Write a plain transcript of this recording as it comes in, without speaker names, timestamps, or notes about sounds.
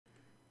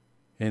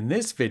In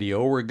this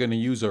video, we're going to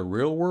use a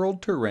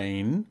real-world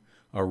terrain,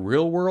 a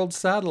real-world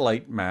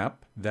satellite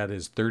map that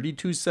is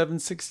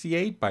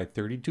 32768 by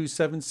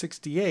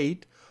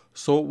 32768,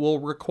 so it will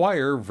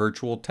require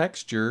virtual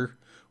texture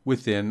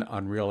within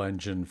Unreal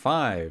Engine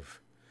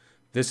 5.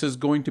 This is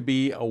going to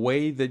be a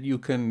way that you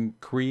can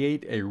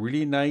create a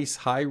really nice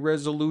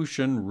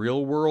high-resolution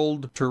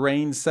real-world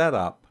terrain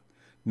setup.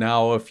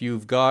 Now, if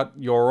you've got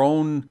your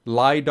own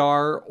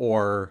LiDAR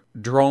or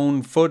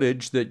drone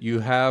footage that you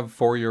have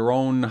for your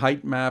own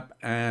Heightmap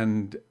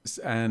and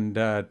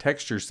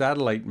texture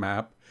satellite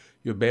map,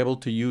 you'll be able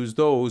to use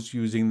those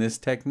using this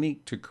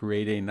technique to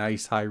create a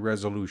nice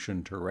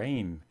high-resolution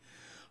terrain.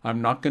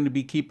 I'm not going to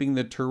be keeping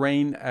the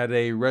terrain at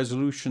a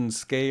resolution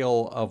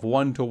scale of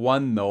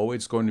 1:1 though.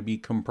 It's going to be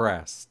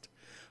compressed,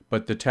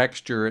 but the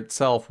texture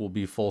itself will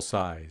be full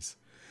size.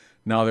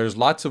 Now there's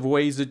lots of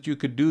ways that you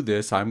could do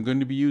this. I'm going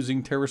to be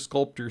using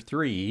TerreSculptor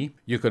 3.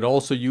 You could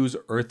also use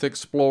Earth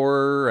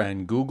Explorer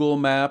and Google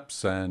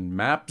Maps and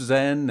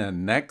MapZen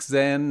and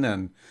NextZen,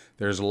 and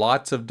there's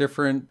lots of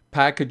different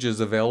packages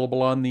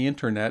available on the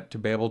internet to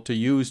be able to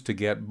use to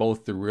get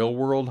both the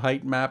real-world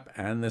height map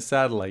and the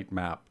satellite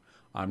map.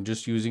 I'm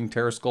just using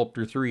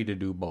TerreSculptor 3 to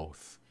do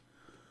both.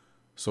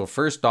 So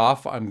first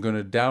off, I'm going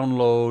to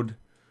download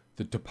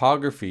the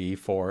topography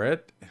for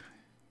it.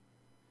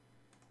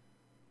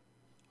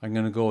 I'm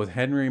going to go with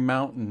Henry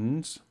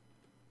Mountains.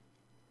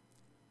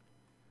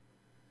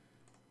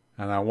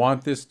 And I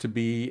want this to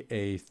be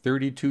a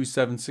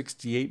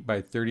 32768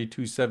 by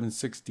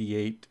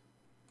 32768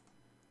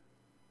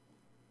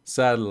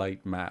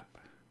 satellite map.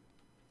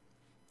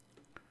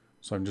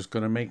 So I'm just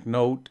going to make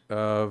note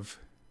of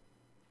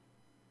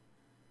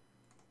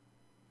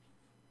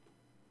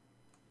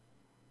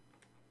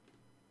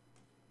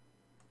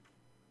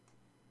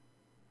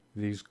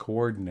these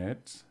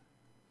coordinates.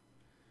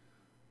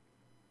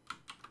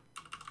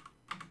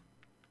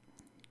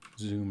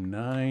 Zoom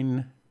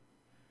 9,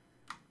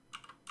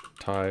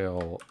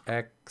 tile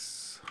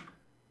X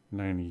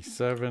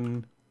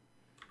 97,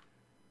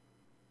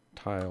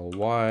 tile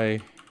Y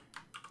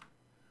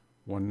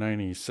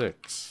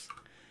 196.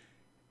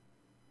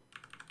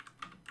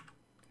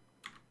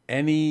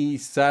 Any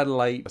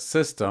satellite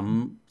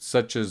system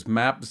such as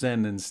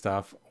MapZen and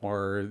stuff,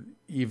 or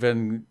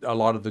even a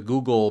lot of the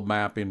Google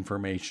map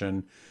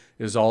information,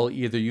 is all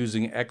either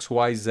using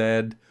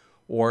XYZ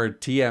or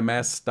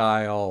TMS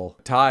style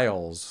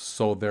tiles,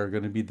 so they're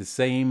going to be the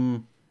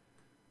same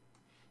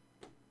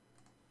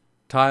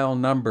tile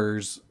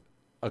numbers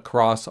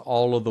across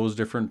all of those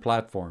different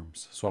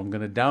platforms. So I'm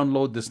going to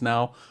download this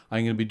now.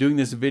 I'm going to be doing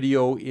this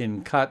video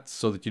in cuts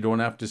so that you don't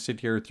have to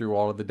sit here through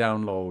all of the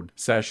download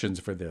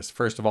sessions for this.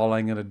 First of all,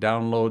 I'm going to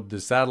download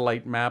the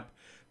satellite map,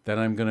 then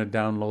I'm going to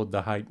download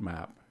the height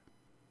map.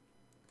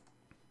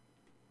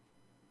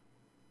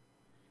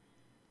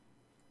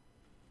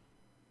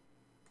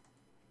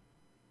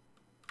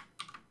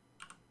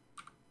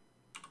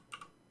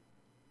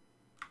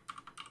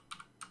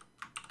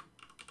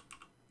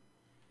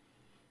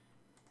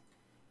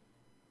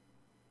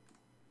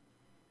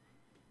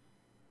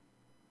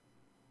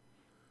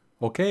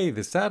 Okay,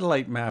 the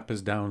satellite map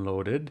is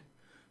downloaded,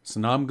 so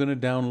now I'm going to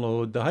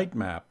download the height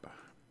map.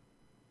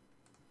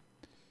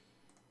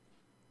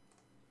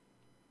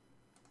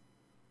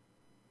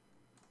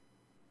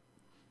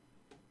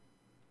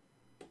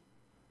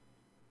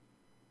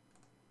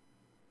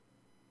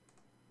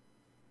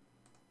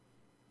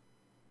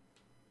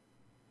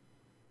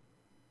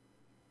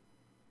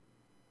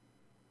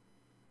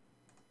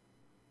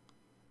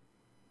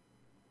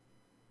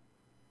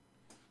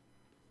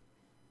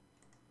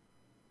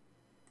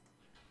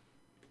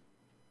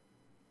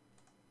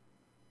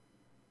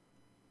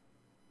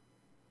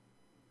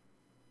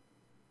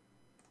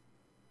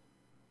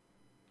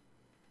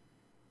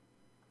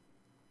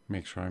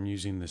 Make sure I'm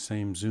using the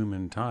same zoom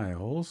in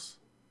tiles.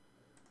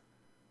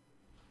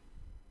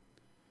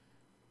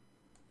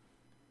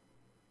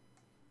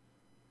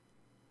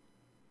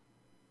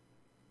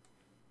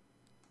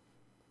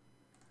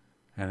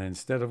 And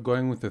instead of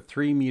going with the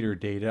 3-meter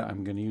data,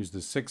 I'm going to use the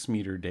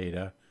 6-meter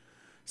data,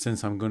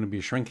 since I'm going to be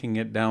shrinking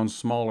it down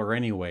smaller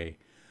anyway.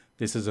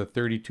 This is a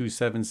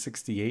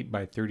 32768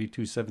 by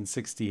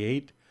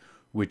 32768,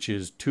 which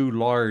is too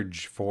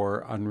large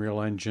for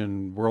Unreal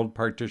Engine World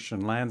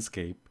Partition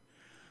Landscape.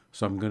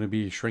 So I'm going to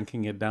be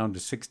shrinking it down to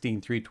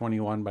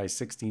 16321 by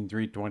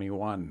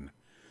 16321,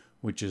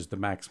 which is the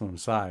maximum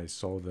size.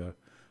 So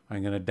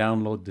I'm going to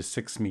download the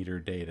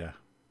 6-meter data.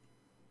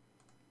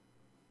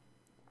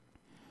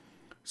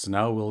 So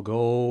now we'll go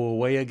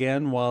away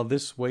again while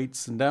this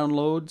waits and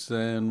downloads,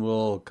 and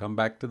we'll come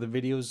back to the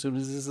video as soon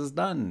as this is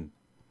done.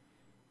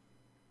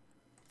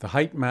 The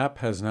height map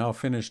has now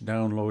finished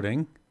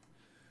downloading.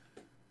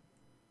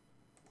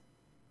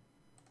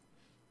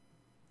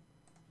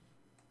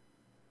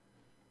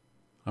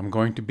 I'm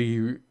going to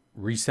be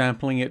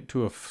resampling it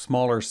to a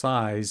smaller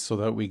size so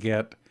that we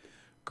get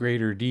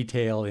greater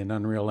detail in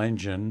Unreal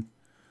Engine.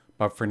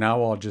 But for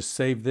now, I'll just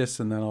save this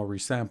and then I'll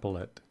resample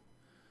it.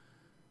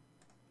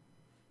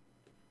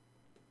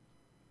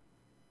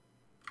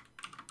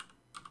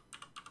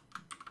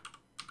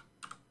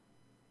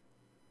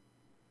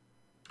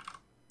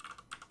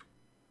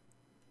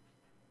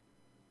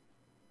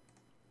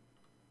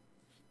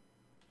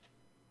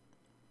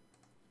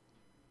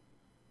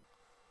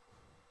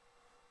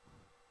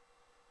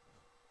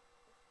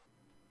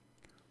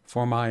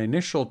 For my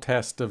initial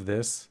test of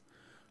this,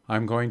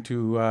 I'm going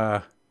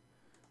to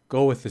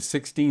go with the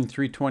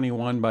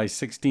 16321 by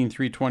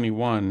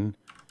 16321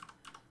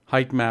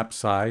 Heightmap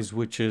size,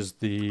 which is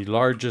the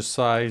largest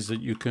size that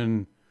you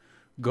can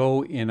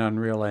go in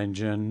Unreal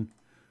Engine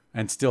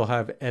and still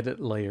have edit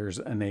layers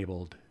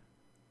enabled.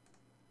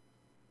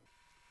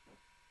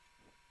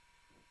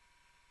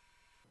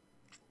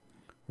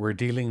 We're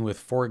dealing with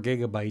 4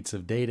 gigabytes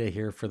of data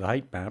here for the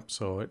Heightmap,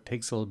 so it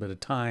takes a little bit of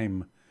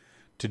time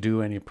to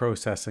do any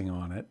processing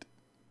on it.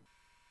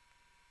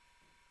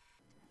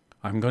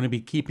 I'm going to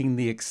be keeping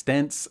the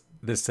extents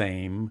the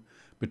same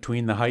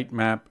between the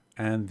Heightmap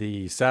and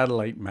the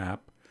satellite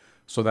map,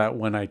 so that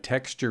when I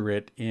texture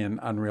it in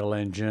Unreal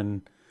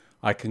Engine,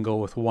 I can go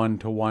with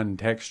 1-to-1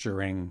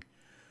 texturing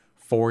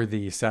for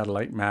the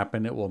satellite map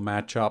and it will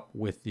match up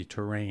with the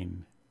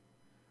terrain.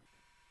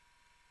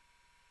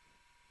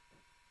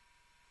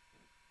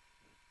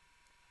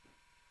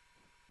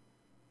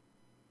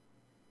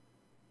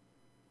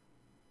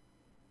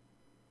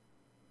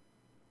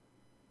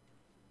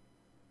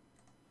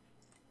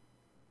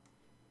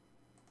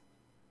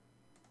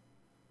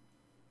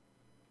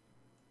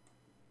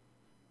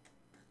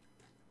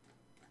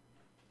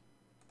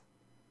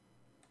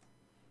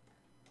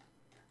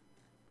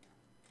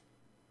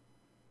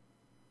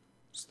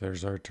 So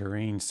there's our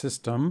terrain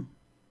system.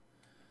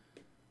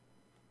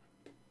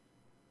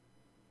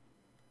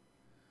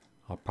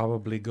 I'll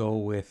probably go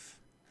with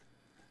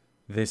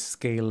this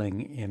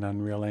scaling in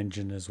Unreal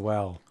Engine as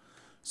well.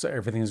 So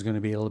everything is going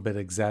to be a little bit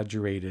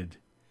exaggerated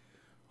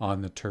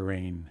on the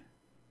terrain.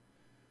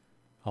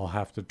 I'll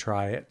have to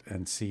try it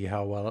and see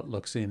how well it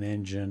looks in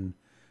Engine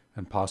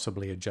and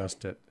possibly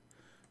adjust it.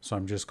 So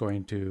I'm just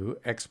going to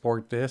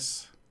export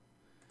this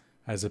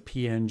as a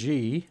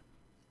PNG.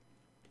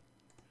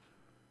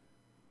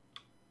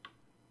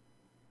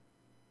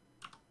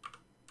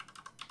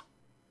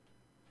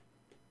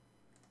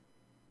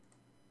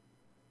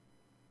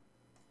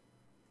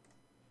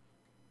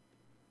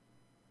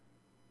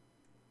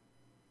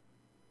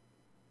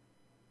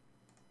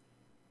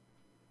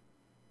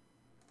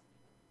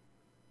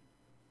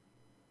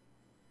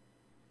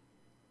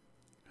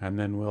 And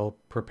then we'll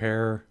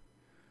prepare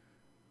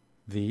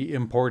the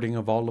importing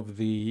of all of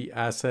the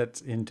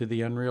assets into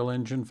the Unreal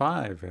Engine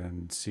 5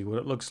 and see what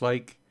it looks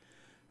like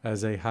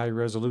as a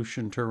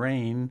high-resolution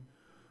terrain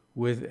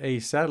with a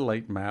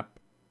satellite map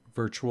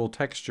virtual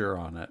texture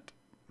on it.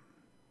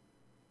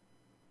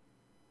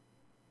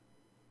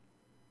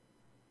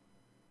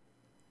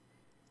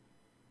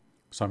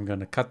 So I'm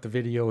going to cut the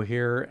video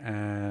here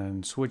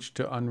and switch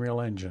to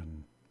Unreal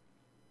Engine.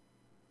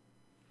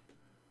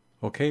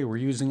 Okay, we're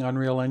using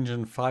Unreal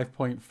Engine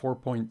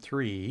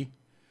 5.4.3,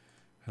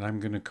 and I'm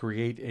going to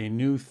create a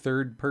new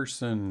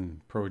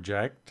third-person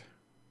project.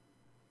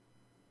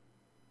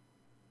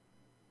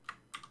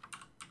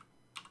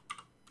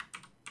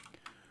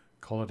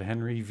 Call it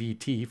Henry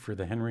VT for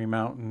the Henry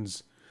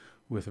Mountains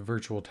with a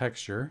virtual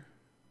texture.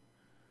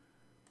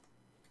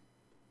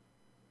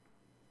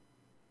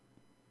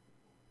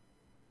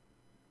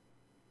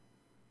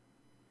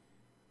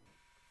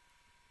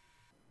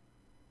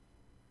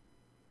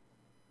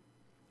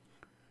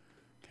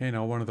 Okay,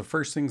 now one of the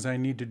first things I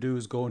need to do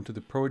is go into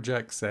the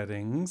project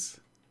settings,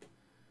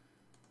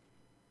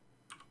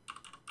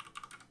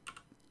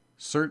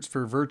 search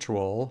for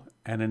virtual,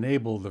 and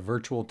enable the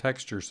virtual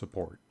texture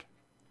support.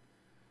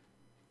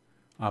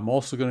 I'm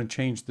also going to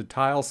change the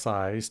tile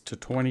size to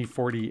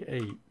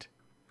 2048,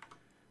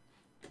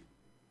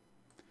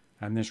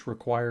 and this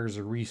requires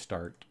a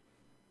restart.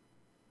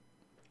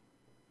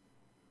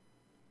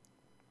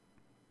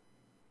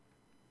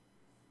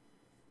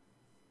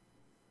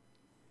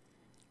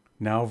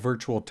 Now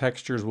virtual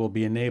textures will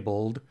be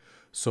enabled,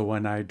 so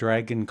when I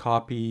drag and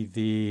copy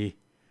the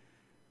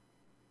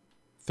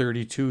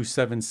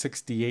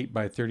 32768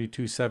 by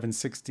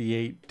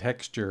 32768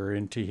 texture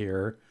into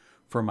here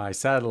for my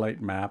satellite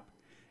map,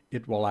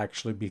 it will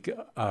actually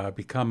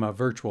become a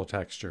virtual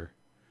texture.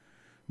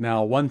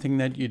 Now, one thing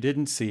that you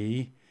didn't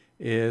see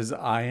is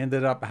I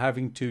ended up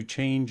having to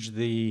change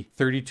the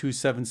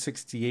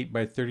 32768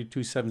 by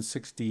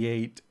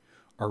 32768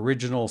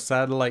 original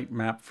satellite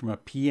map from a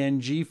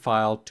PNG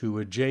file to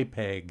a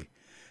JPEG,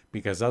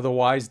 because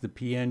otherwise the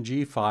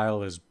PNG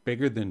file is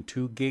bigger than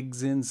 2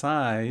 gigs in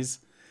size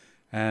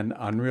and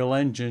Unreal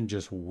Engine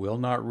just will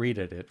not read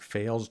it. It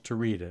fails to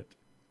read it.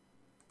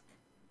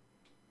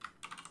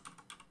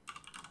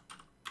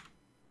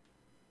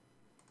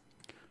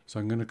 So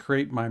I'm going to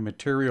create my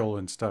material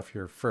and stuff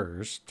here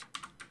first.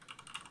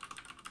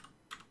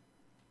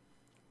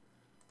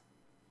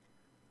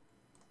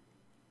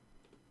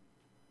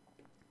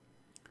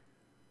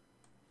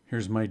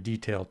 Here's my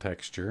detail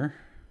texture.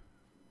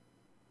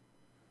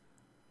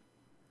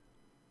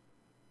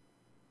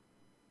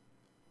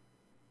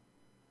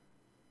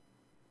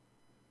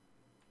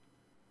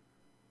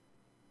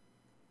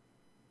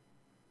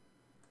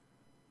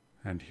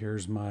 And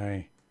here's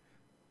my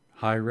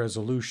high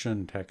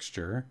resolution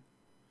texture.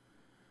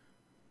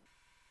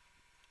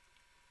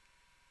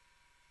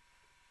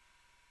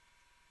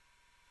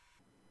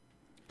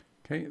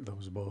 Okay,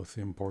 those both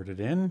imported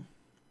in.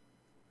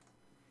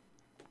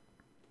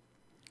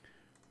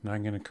 Now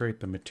I'm going to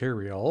create the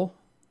material.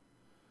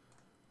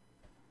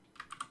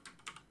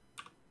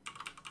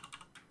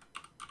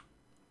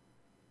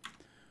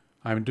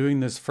 I'm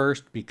doing this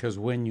first because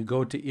when you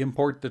go to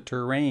import the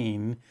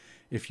terrain,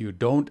 if you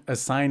don't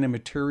assign a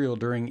material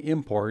during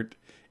import,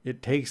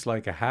 it takes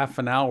like a half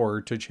an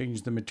hour to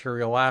change the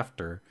material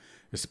after,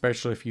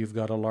 especially if you've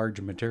got a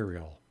large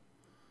material.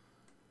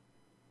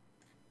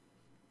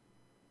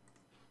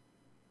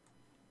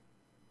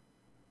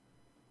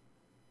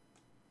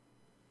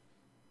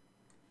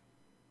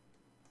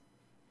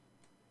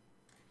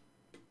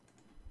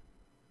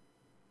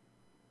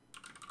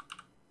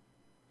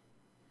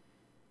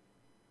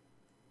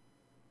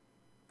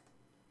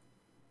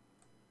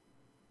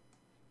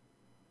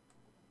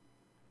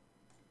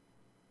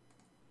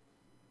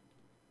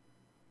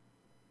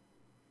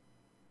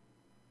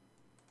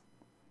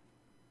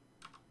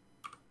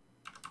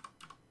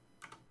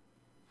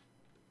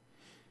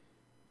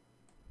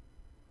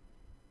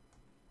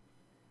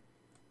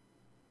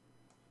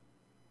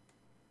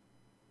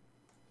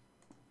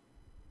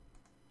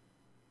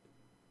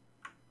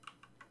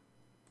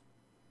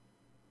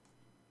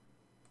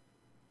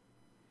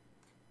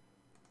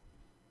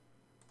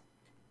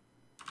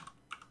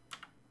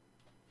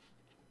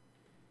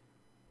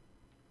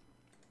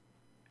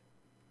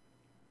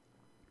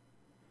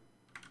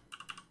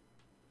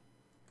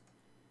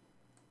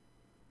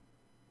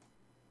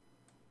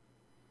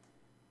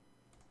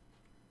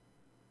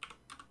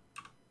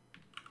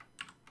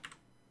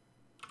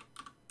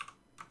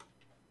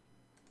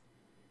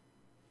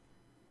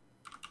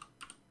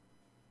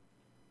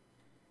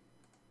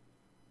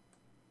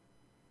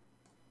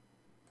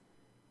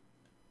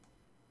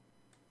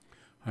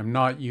 I'm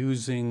not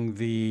using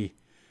the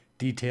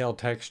detail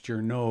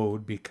texture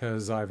node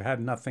because I've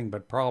had nothing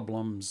but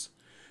problems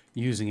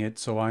using it,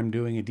 so I'm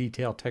doing a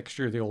detail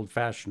texture the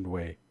old-fashioned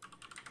way.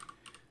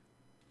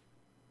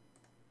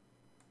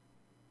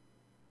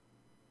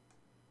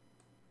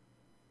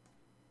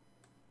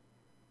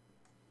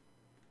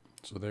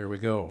 So there we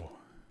go.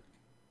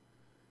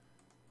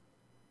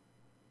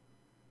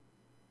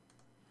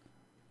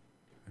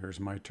 There's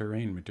my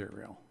terrain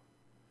material.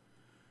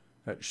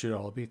 That should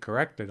all be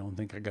correct. I don't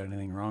think I got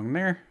anything wrong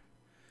there.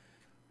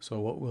 So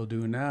what we'll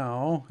do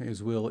now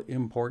is we'll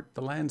import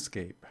the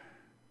landscape.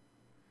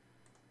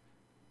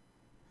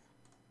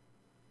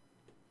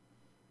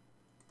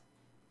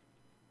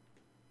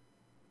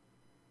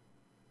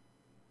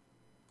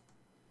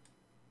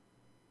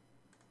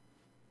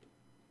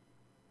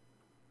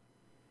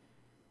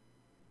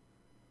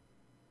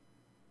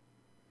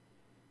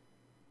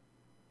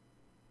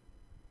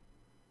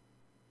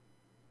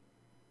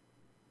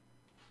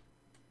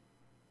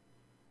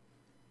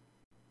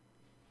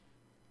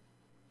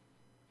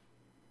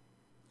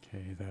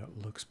 Okay,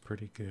 that looks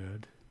pretty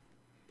good.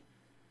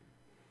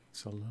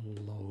 It's a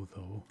little low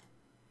though.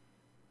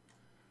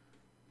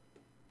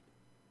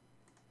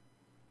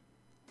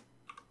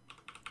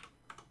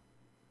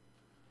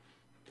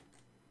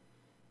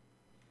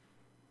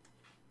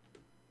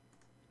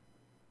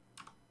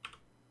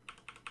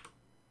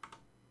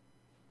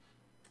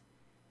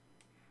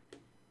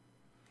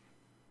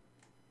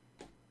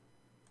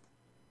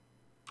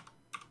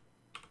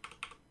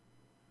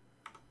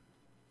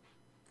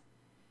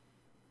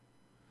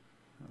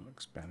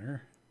 Looks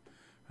better.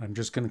 I'm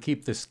just going to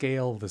keep the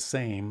scale the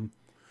same.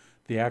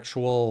 The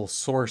actual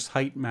source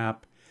height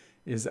map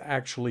is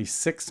actually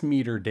 6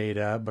 meter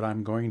data, but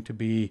I'm going to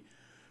be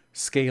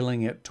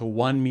scaling it to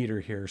 1 meter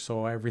here,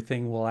 so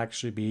everything will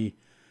actually be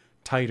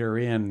tighter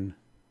in.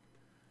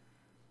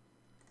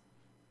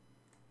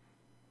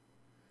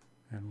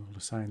 And we'll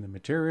assign the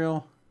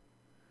material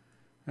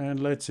and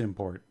let's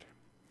import.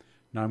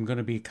 Now I'm going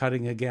to be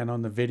cutting again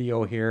on the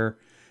video here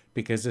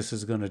because this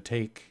is going to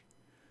take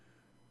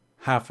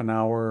half an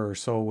hour or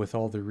so with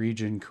all the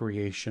region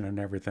creation and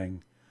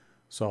everything.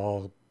 So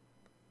I'll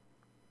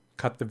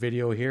cut the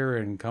video here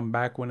and come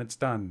back when it's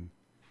done.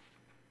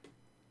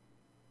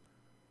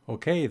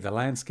 Okay, the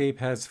landscape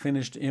has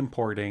finished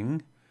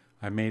importing.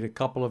 I made a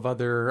couple of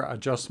other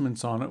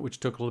adjustments on it which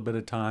took a little bit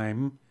of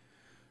time.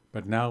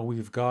 But now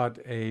we've got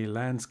a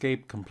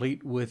landscape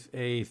complete with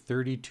a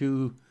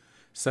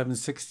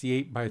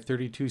 32768 by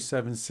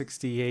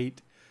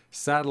 32768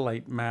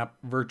 satellite map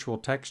virtual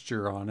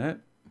texture on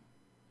it.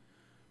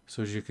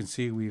 So as you can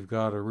see, we've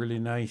got a really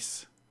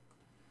nice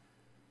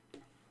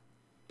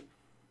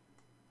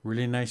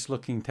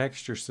looking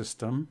texture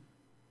system.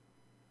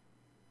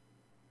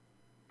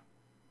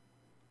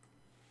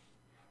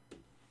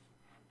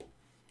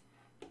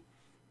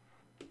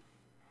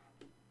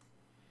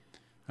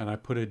 And I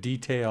put a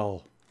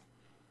detail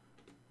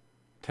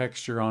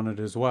texture on it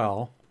as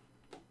well.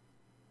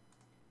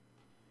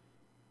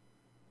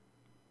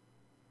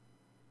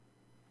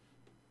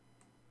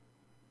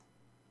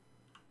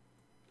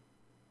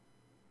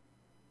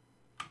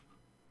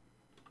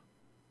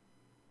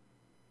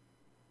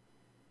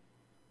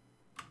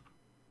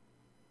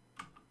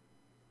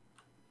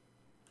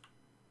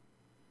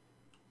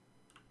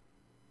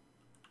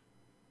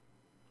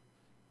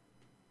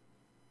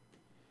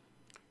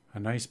 A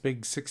nice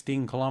big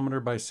 16 kilometer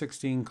by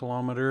 16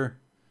 kilometer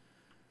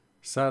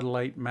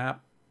satellite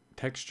map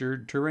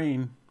textured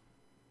terrain.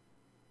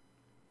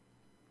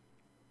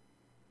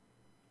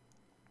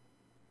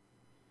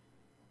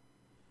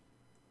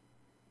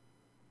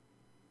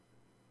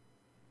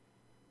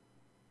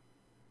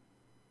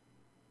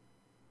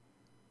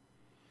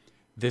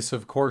 This,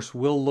 of course,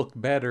 will look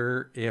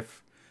better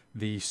if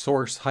the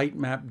source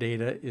Heightmap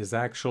data is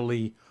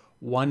actually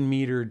 1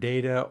 meter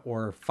data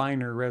or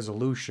finer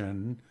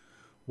resolution,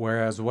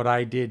 whereas what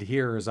I did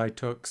here is I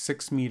took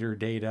 6 meter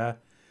data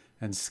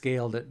and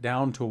scaled it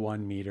down to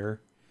 1 meter.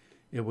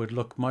 It would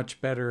look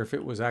much better if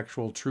it was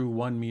actual true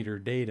 1 meter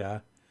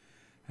data.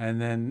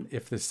 And then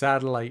if the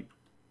satellite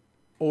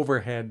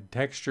overhead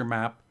texture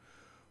map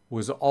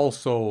was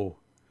also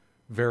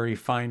very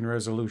fine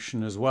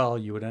resolution as well,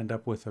 you would end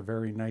up with a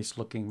very nice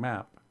looking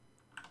map.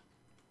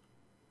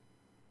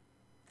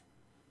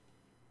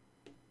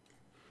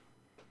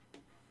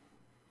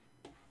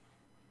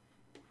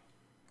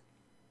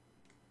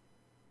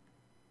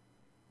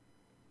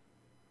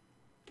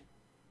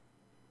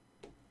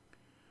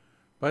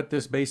 But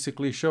this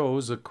basically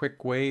shows a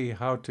quick way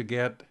how to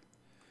get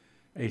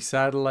a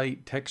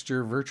satellite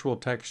texture, virtual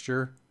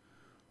texture,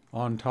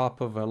 on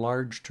top of a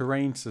large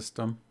terrain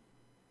system.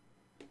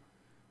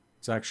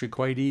 It's actually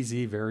quite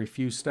easy, very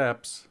few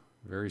steps,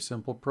 very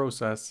simple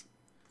process.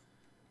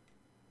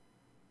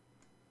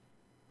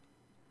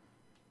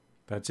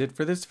 That's it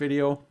for this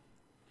video.